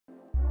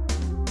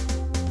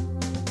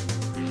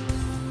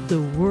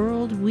The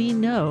world we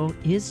know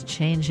is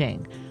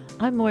changing.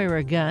 I'm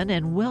Moira Gunn,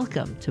 and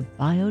welcome to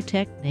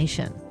Biotech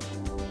Nation.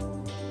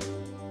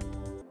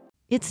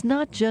 It's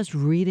not just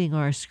reading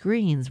our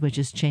screens which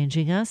is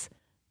changing us.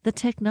 The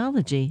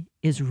technology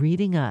is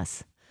reading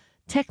us.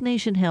 Tech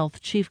Nation Health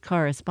Chief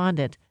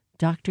Correspondent,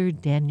 Dr.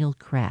 Daniel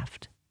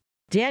Kraft.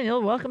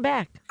 Daniel, welcome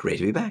back. Great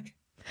to be back.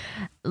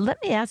 Let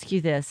me ask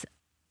you this.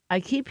 I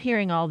keep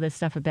hearing all this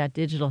stuff about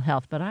digital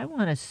health, but I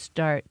want to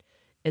start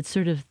at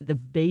sort of the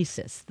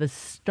basis, the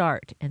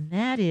start, and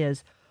that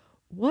is,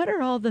 what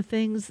are all the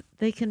things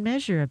they can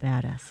measure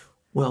about us?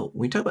 Well, when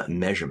we talk about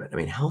measurement,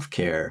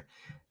 healthcare,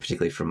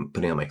 particularly from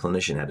putting on my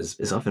clinician hat,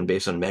 is often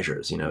based on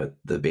measures,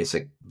 the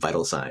basic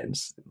vital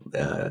signs,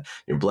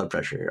 your blood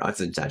pressure, your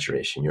oxygen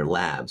saturation, your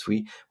labs.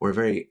 We're a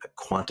very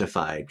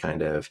quantified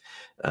kind of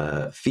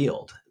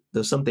field.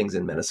 There's some things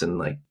in medicine,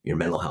 like your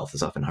mental health,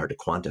 is often hard to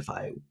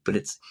quantify, but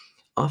it's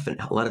often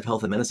a lot of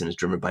health and medicine is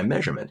driven by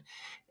measurement.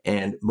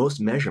 And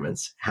most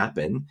measurements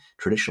happen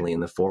traditionally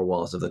in the four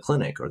walls of the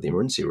clinic or the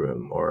emergency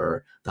room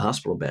or the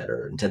hospital bed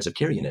or intensive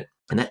care unit.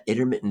 And that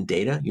intermittent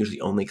data,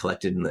 usually only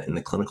collected in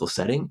the clinical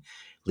setting,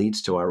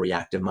 leads to our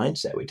reactive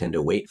mindset. We tend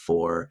to wait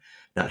for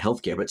not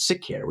healthcare, but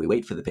sick care. We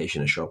wait for the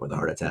patient to show up with a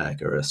heart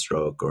attack or a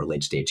stroke or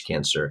late stage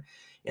cancer.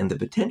 And the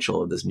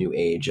potential of this new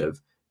age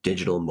of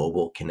digital,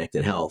 mobile,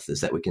 connected health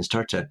is that we can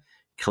start to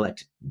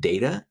collect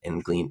data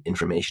and glean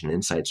information and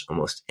insights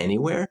almost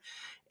anywhere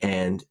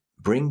and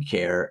bring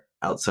care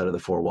outside of the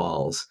four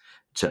walls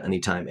to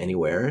anytime,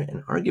 anywhere,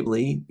 and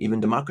arguably even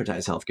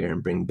democratize healthcare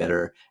and bring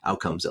better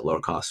outcomes at lower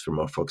costs for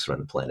more folks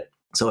around the planet.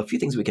 So a few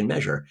things we can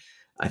measure.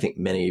 I think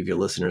many of your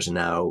listeners are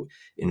now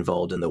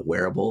involved in the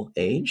wearable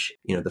age.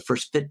 The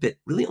first Fitbit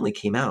really only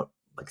came out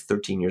like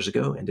 13 years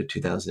ago, end of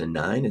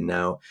 2009, and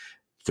now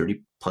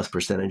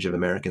 30+% of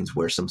Americans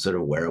wear some sort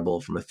of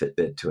wearable, from a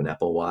Fitbit to an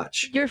Apple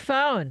Watch. Your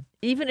phone,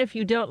 even if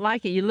you don't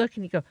like it, you look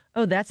and you go,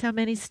 oh, that's how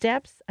many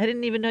steps? I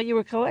didn't even know you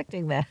were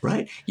collecting that.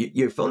 Right.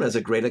 Your phone has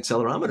a great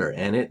accelerometer,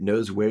 and it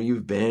knows where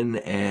you've been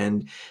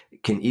and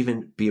can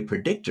even be a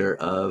predictor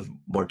of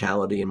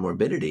mortality and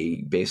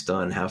morbidity based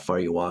on how far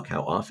you walk,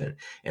 how often.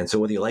 And so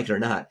whether you like it or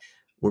not,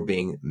 we're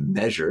being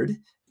measured.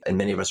 And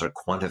many of us are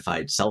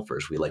quantified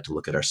selfers. We like to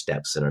look at our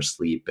steps and our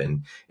sleep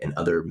and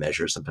other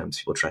measures. Sometimes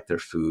people track their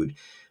food.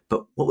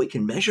 But what we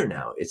can measure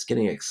now, it's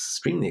getting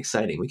extremely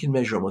exciting. We can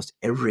measure almost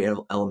every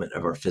element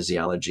of our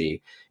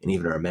physiology and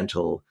even our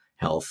mental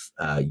health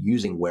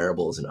using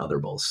wearables and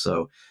otherables.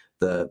 So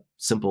the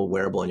simple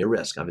wearable on your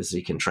wrist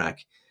obviously can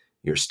track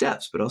your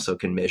steps, but also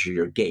can measure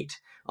your gait.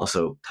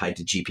 Also tied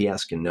to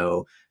GPS, can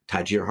know,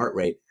 tied to your heart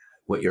rate,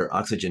 what your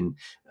oxygen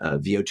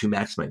VO2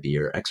 max might be,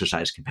 your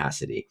exercise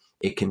capacity.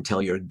 It can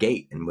tell your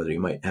gait and whether you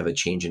might have a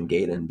change in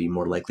gait and be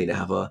more likely to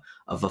have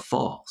a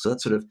fall. So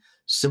that's sort of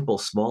simple,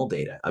 small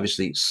data.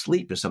 Obviously,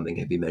 sleep is something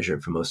that can be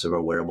measured for most of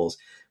our wearables,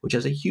 which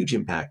has a huge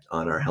impact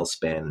on our health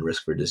span and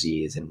risk for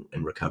disease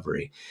and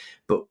recovery.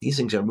 But these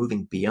things are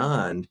moving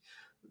beyond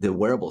the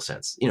wearable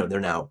sense. They're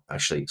now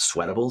actually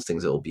sweatables,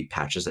 things that will be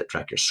patches that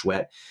track your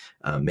sweat.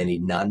 Many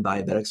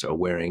non-diabetics are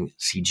wearing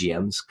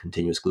CGMs,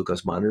 continuous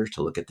glucose monitors,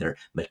 to look at their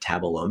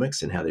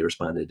metabolomics and how they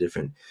respond to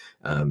different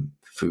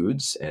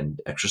foods and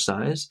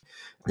exercise.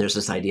 There's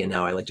this idea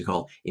now I like to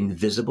call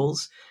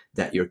invisibles,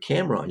 that your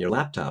camera on your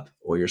laptop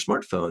or your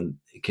smartphone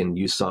can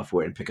use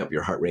software and pick up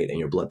your heart rate and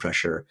your blood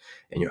pressure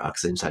and your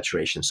oxygen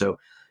saturation. So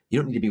you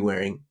don't need to be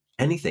wearing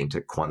anything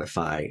to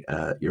quantify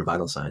your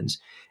vital signs.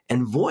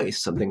 And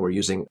voice, something we're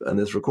using on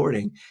this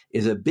recording,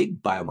 is a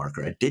big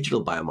biomarker, a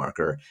digital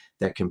biomarker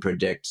that can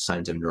predict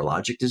signs of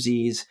neurologic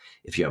disease.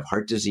 If you have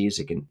heart disease,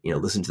 it can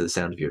listen to the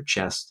sound of your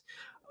chest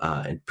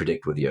and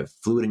predict whether you have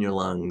fluid in your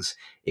lungs.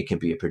 It can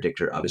be a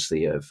predictor,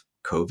 obviously, of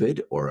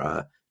COVID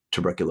or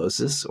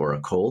tuberculosis or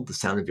a cold, the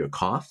sound of your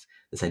cough,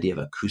 this idea of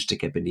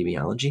acoustic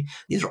epidemiology.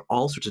 These are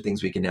all sorts of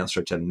things we can now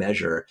start to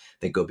measure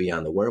that go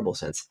beyond the wearable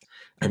sense.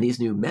 And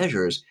these new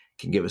measures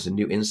can give us a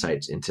new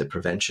insights into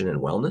prevention and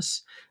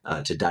wellness,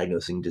 to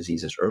diagnosing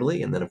diseases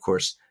early, and then, of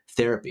course,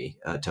 therapy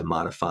to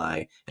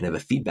modify and have a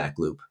feedback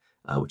loop,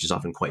 which is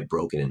often quite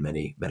broken in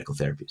many medical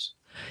therapies.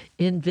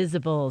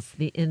 Invisibles,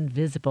 the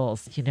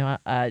invisibles.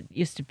 It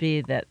used to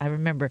be that I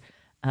remember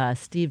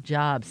Steve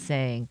Jobs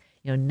saying,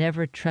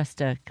 never trust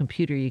a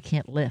computer you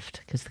can't lift,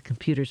 because the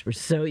computers were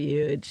so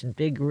huge and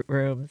big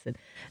rooms, and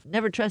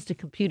never trust a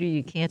computer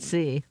you can't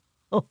see.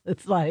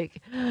 It's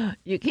like,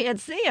 you can't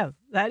see them.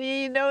 How do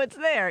you know it's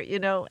there?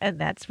 And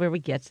that's where we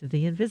get to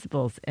the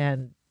invisibles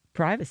and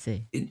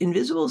privacy.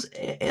 Invisibles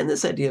and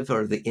this idea of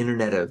the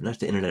internet of, not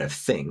the internet of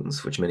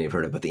things, which many have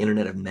heard of, but the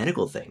internet of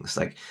medical things,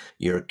 like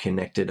your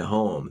connected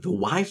home. The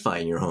Wi-Fi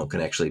in your home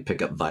can actually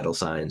pick up vital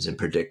signs and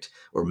predict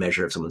or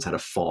measure if someone's had a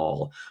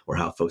fall or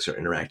how folks are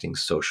interacting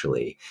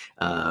socially.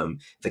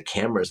 The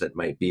cameras that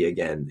might be,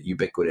 again,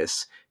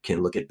 ubiquitous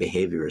can look at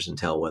behaviors and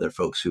tell whether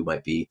folks who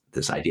might be,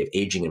 this idea of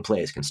aging in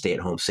place, can stay at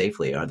home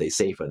safely. Are they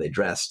safe? Are they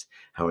dressed?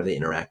 How are they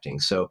interacting?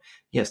 So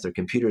yes, there are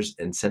computers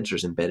and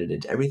sensors embedded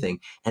into everything.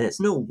 And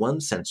it's no one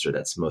sensor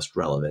that's most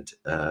relevant,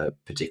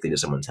 particularly to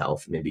someone's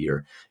health. Maybe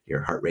your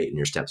heart rate and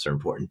your steps are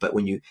important. But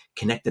when you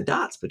connect the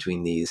dots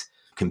between these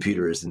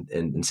computers and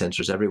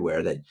sensors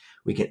everywhere, that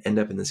we can end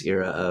up in this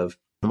era of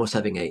almost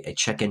having a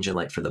check engine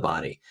light for the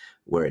body,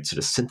 where it's sort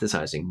of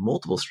synthesizing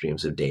multiple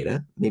streams of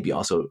data, maybe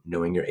also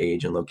knowing your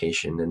age and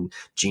location and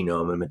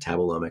genome and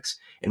metabolomics,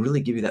 and really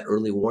give you that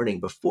early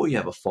warning before you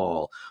have a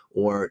fall,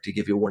 or to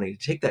give you a warning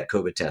to take that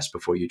COVID test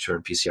before you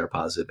turn PCR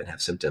positive and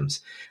have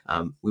symptoms.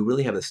 We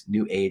really have this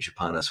new age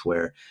upon us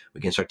where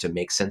we can start to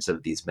make sense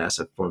of these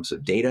massive forms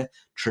of data,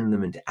 turn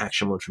them into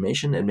actionable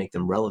information, and make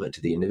them relevant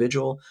to the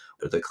individual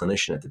or the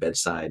clinician at the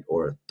bedside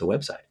or the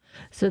website.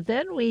 So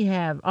then we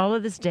have all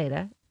of this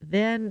data.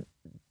 Then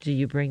do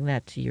you bring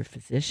that to your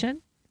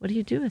physician? What do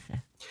you do with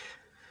that?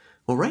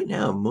 Well, right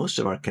now, most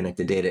of our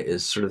connected data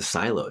is sort of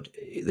siloed.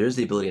 There's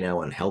the ability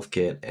now on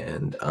HealthKit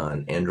and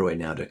on Android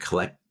now to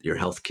collect your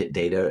HealthKit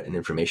data and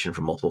information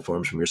from multiple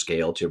forms, from your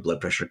scale to your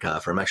blood pressure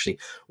cuff. Or I'm actually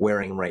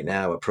wearing right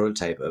now a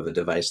prototype of a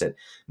device that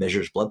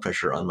measures blood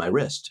pressure on my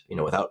wrist,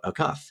 without a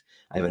cuff.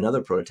 I have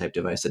another prototype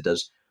device that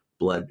does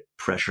blood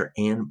pressure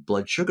and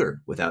blood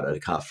sugar without a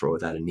cuff or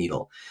without a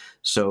needle.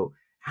 So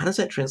how does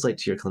that translate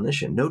to your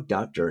clinician? No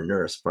doctor,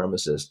 nurse,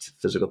 pharmacist,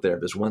 physical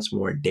therapist wants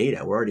more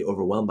data. We're already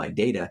overwhelmed by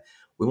data.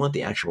 We want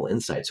the actual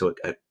insight. So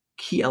a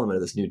key element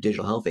of this new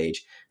digital health age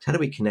is how do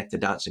we connect the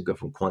dots and go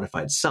from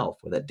quantified self,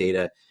 where that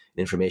data and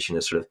information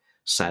is sort of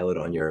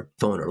siloed on your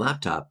phone or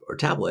laptop or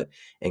tablet,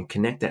 and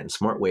connect that in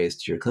smart ways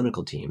to your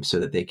clinical team so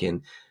that they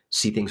can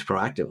see things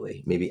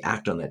proactively, maybe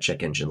act on that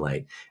check engine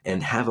light,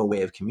 and have a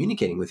way of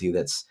communicating with you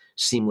that's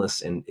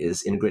seamless and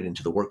is integrated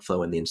into the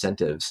workflow and the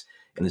incentives,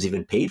 and is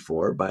even paid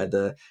for by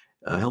the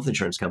health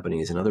insurance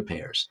companies and other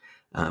payers.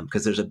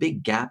 Because there's a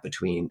big gap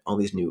between all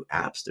these new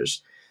apps.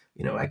 There's,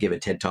 I gave a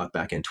TED talk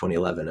back in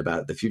 2011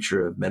 about the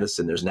future of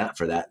medicine. There's an app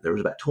for that. There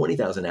was about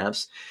 20,000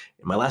 apps.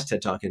 In my last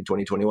TED talk in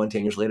 2021,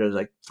 10 years later, there's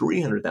like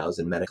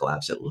 300,000 medical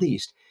apps at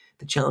least.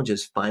 The challenge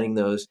is finding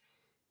those,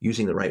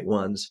 using the right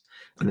ones,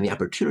 and then the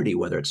opportunity,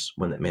 whether it's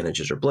one that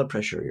manages your blood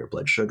pressure, your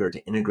blood sugar,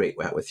 to integrate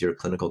that with your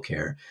clinical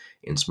care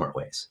in smart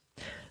ways.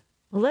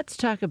 Well, let's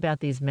talk about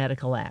these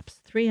medical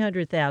apps.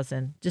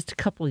 300,000 just a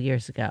couple of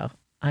years ago.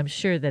 I'm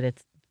sure that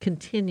it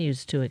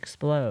continues to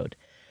explode.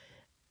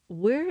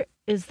 Where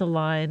is the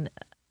line?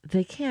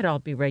 They can't all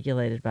be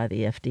regulated by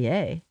the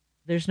FDA.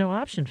 There's no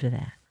option for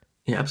that.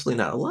 Yeah,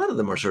 absolutely not. A lot of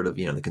them are sort of,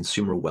 the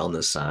consumer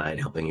wellness side,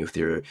 helping you with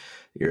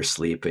your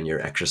sleep and your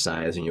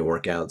exercise and your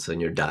workouts and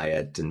your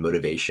diet and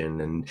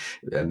motivation and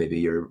maybe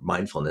your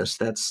mindfulness.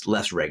 That's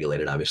less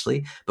regulated,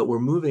 obviously. But we're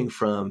moving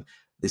from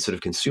these sort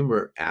of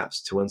consumer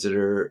apps to ones that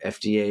are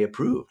FDA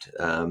approved.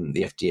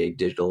 The FDA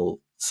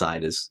digital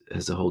side has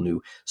a whole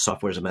new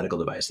software as a medical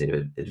device.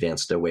 They've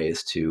advanced their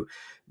ways to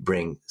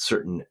bring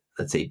certain,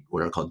 let's say,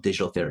 what are called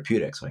digital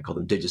therapeutics. I call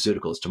them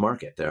digiceuticals to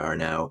market. There are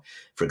now,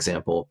 for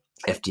example,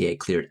 FDA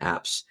cleared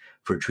apps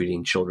for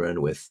treating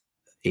children with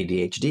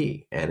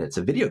ADHD, and it's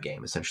a video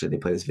game. Essentially, they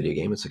play this video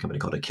game. It's a company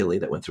called Achille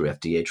that went through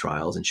FDA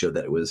trials and showed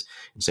that it was,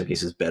 in some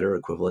cases, better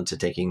equivalent to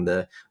taking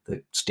the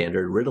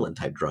standard Ritalin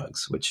type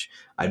drugs, which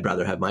I'd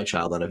rather have my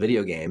child on a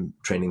video game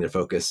training their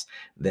focus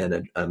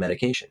than a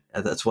medication.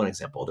 That's one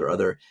example. There are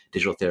other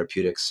digital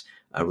therapeutics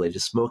related to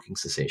smoking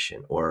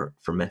cessation or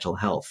for mental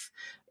health.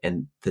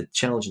 And the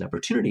challenge and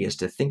opportunity is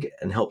to think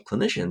and help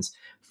clinicians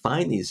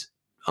find these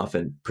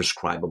often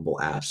prescribable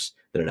apps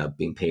that are now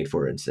being paid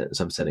for in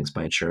some settings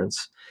by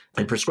insurance,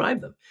 and prescribe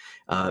them.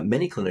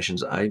 Many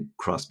clinicians I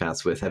cross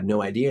paths with have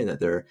no idea that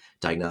they're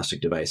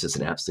diagnostic devices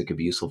and apps that could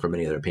be useful for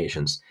many of their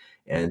patients.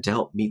 And to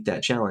help meet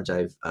that challenge,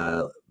 I've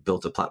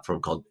built a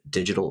platform called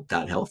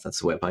digital.health. That's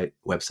the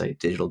website,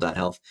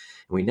 digital.health.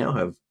 And we now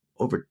have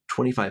over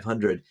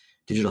 2,500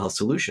 digital health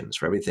solutions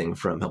for everything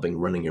from helping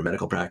running your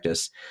medical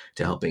practice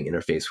to helping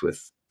interface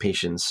with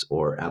patients,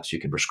 or apps you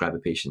can prescribe a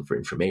patient for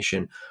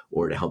information,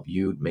 or to help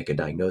you make a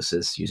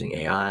diagnosis using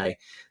AI.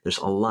 There's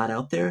a lot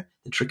out there.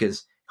 The trick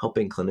is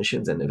helping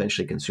clinicians and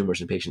eventually consumers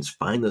and patients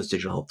find those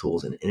digital health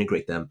tools and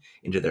integrate them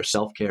into their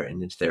self-care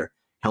and into their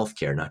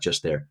healthcare, not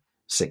just their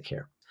sick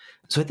care.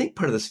 So I think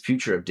part of this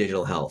future of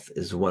digital health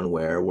is one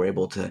where we're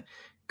able to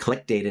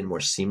collect data in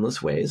more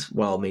seamless ways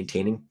while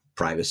maintaining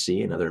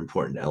privacy and other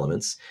important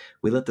elements.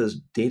 We let those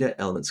data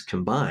elements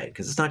combine,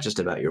 because it's not just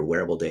about your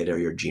wearable data or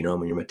your genome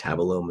or your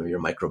metabolome or your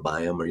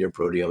microbiome or your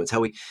proteome. It's how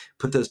we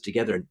put those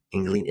together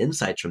and glean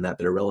insights from that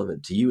are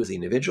relevant to you as the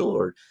individual,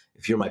 or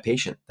if you're my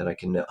patient, that I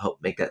can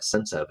help make that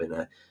sense of in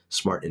a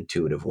smart,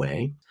 intuitive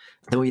way.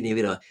 Then we need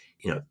to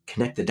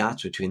connect the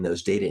dots between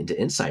those data into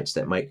insights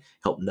that might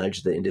help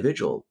nudge the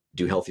individual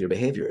do healthier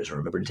behaviors, or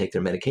remember to take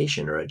their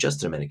medication or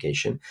adjust their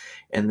medication,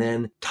 and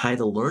then tie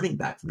the learning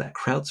back from that,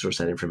 crowdsource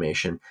that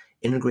information,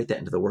 integrate that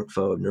into the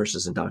workflow of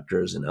nurses and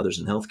doctors and others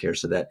in healthcare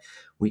so that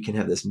we can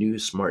have this new,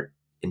 smart,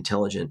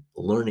 intelligent,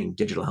 learning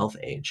digital health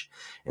age.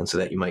 And so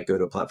that you might go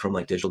to a platform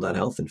like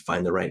digital.health and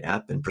find the right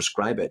app and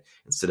prescribe it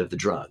instead of the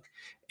drug.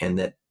 And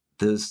that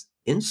those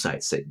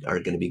insights that are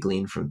going to be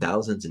gleaned from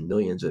thousands and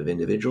millions of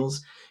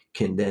individuals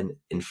can then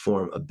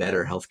inform a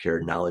better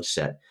healthcare knowledge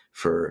set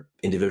for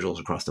individuals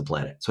across the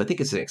planet. So I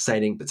think it's an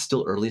exciting but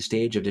still early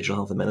stage of digital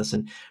health and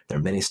medicine. There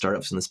are many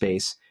startups in the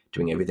space,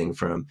 doing everything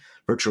from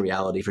virtual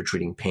reality for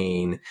treating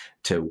pain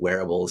to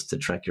wearables to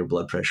track your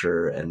blood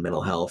pressure and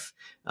mental health,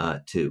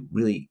 to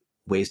really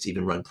ways to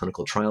even run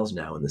clinical trials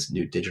now in this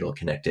new digital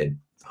connected,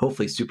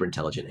 hopefully super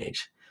intelligent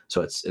age.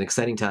 So it's an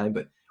exciting time,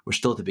 but we're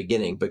still at the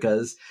beginning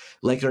because,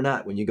 like it or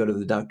not, when you go to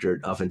the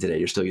doctor often today,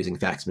 you're still using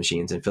fax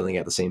machines and filling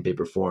out the same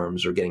paper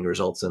forms or getting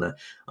results on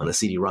a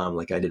CD-ROM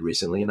like I did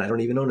recently, and I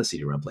don't even own a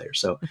CD-ROM player.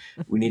 So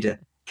we need to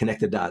connect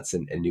the dots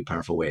in new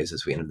powerful ways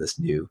as we enter this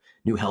new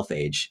health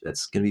age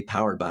that's going to be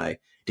powered by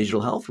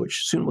digital health,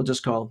 which soon we'll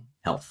just call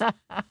health.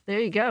 There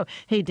you go.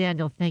 Hey,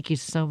 Daniel, thank you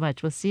so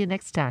much. We'll see you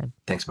next time.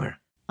 Thanks, Myra.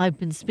 I've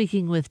been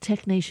speaking with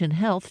TechNation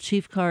Health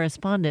Chief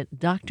Correspondent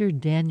Dr.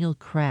 Daniel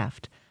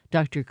Kraft.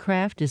 Dr.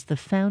 Kraft is the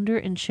founder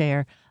and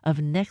chair of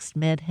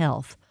NextMed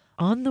Health,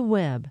 on the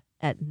web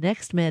at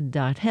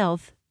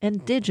nextmed.health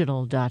and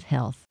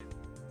digital.health.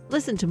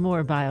 Listen to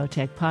more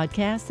biotech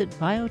podcasts at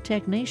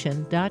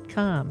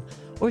biotechnation.com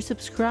or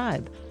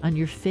subscribe on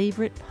your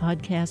favorite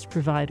podcast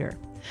provider.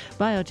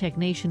 Biotech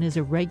Nation is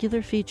a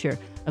regular feature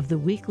of the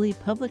weekly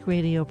public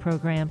radio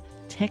program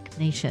Tech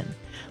Nation.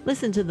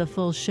 Listen to the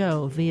full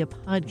show via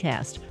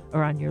podcast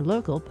or on your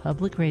local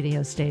public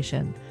radio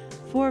station.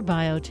 For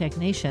Biotech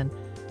Nation,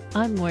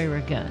 I'm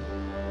Moira Gunn.